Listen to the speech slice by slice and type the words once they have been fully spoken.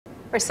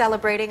We're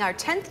celebrating our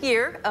 10th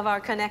year of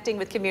our Connecting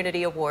with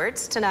Community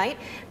Awards tonight.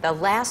 The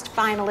last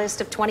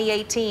finalist of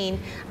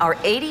 2018, our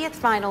 80th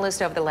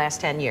finalist over the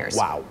last 10 years.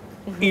 Wow.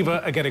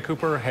 Eva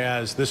Ageta-Cooper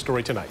has this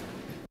story tonight.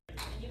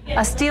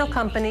 A steel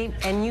company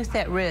and youth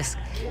at risk.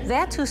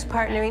 That's who's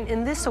partnering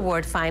in this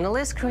award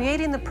finalist,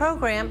 creating the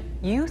program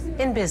Youth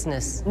in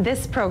Business.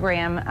 This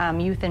program,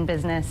 Youth in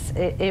Business,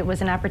 it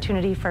was an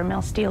opportunity for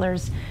mill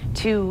steelers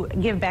to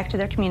give back to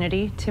their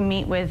community, to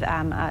meet with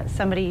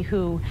somebody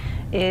who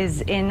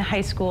is in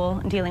high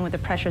school, dealing with the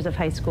pressures of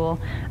high school,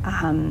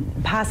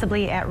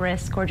 possibly at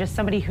risk, or just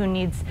somebody who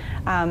needs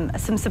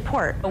some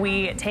support.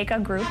 We take a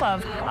group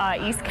of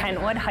East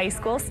Kentwood High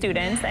School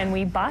students and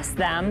we bus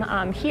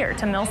them here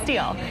to Mill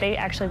Steel. They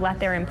actually let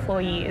their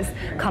employees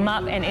come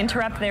up and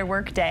interrupt their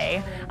work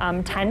day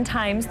 10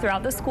 times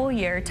throughout the school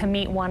year to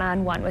meet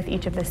one-on-one with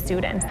each of the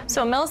students.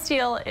 So Mill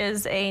Steel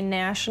is a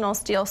national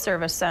steel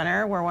service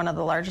center. We're one of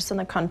the largest in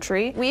the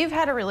country. We've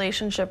had a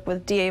relationship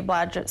with DA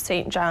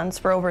Blodgett-St. John's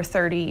for over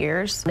 30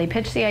 years. They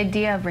pitched the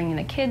idea of bringing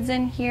the kids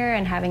in here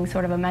and having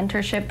sort of a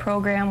mentorship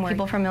program where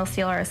people from Mill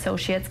Steel, our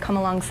associates, come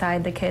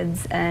alongside the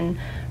kids and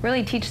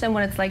really teach them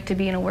what it's like to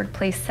be in a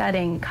workplace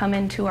setting, come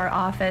into our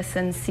office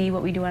and see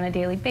what we do on a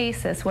daily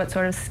basis, what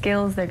sort of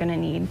skills they're going to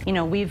need. You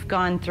know, we've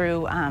gone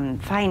through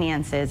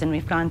finances, and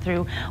we've gone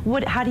through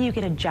how do you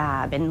get a job,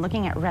 and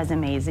looking at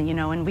resumes,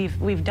 and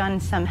we've done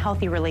some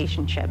healthy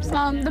relationships.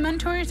 The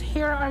mentors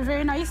here are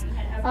very nice.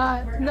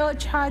 They'll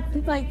try,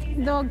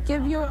 they'll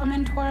give you a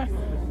mentor,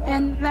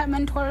 and that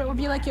mentor will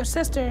be like your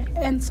sister,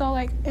 and so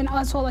and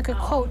also like a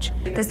coach.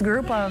 This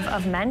group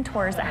of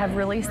mentors that have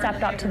really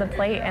stepped up to the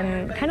plate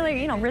and kind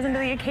of risen to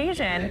the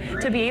occasion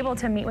to be able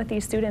to meet with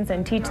these students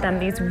and teach them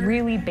these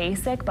really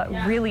basic but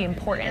really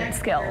important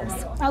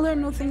skills. I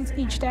learn new things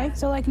each day,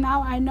 so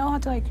now I know how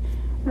to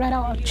write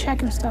out a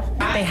check and stuff.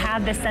 They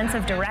have this sense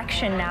of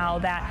direction now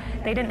that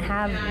they didn't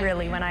have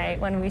really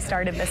when we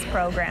started this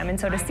program, and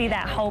so to see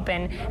that hope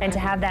and to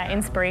have that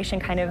inspiration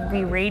kind of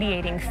be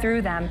radiating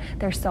through them,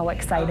 they're so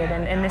excited,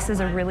 and this is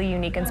a really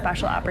unique and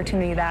special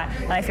opportunity that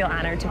I feel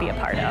honored to be a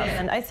part of.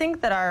 And I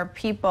think that our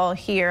people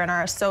here and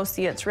our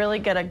associates really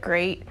get a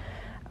great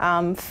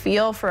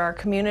feel for our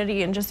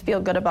community and just feel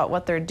good about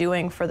what they're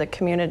doing for the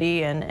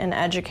community and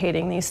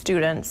educating these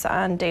students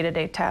on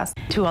day-to-day tasks.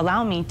 To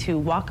allow me to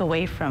walk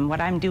away from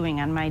what I'm doing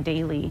on my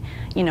daily,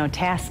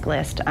 task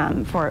list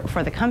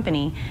for the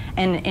company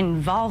and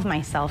involve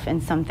myself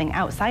in something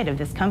outside of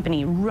this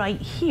company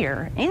right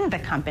here in the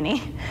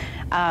company,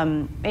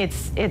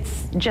 it's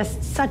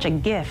just such a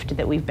gift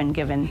that we've been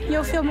given.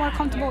 You'll feel more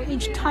comfortable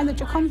each time that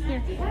you come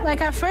here.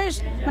 At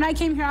first, when I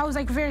came here, I was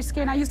very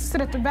scared. I used to sit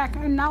at the back,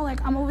 and now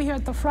I'm over here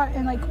at the front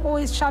and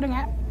always shouting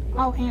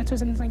out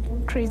answers, and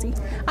it's crazy.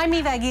 I'm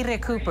Eva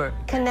Ageta-Cooper,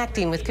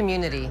 Connecting with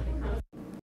Community.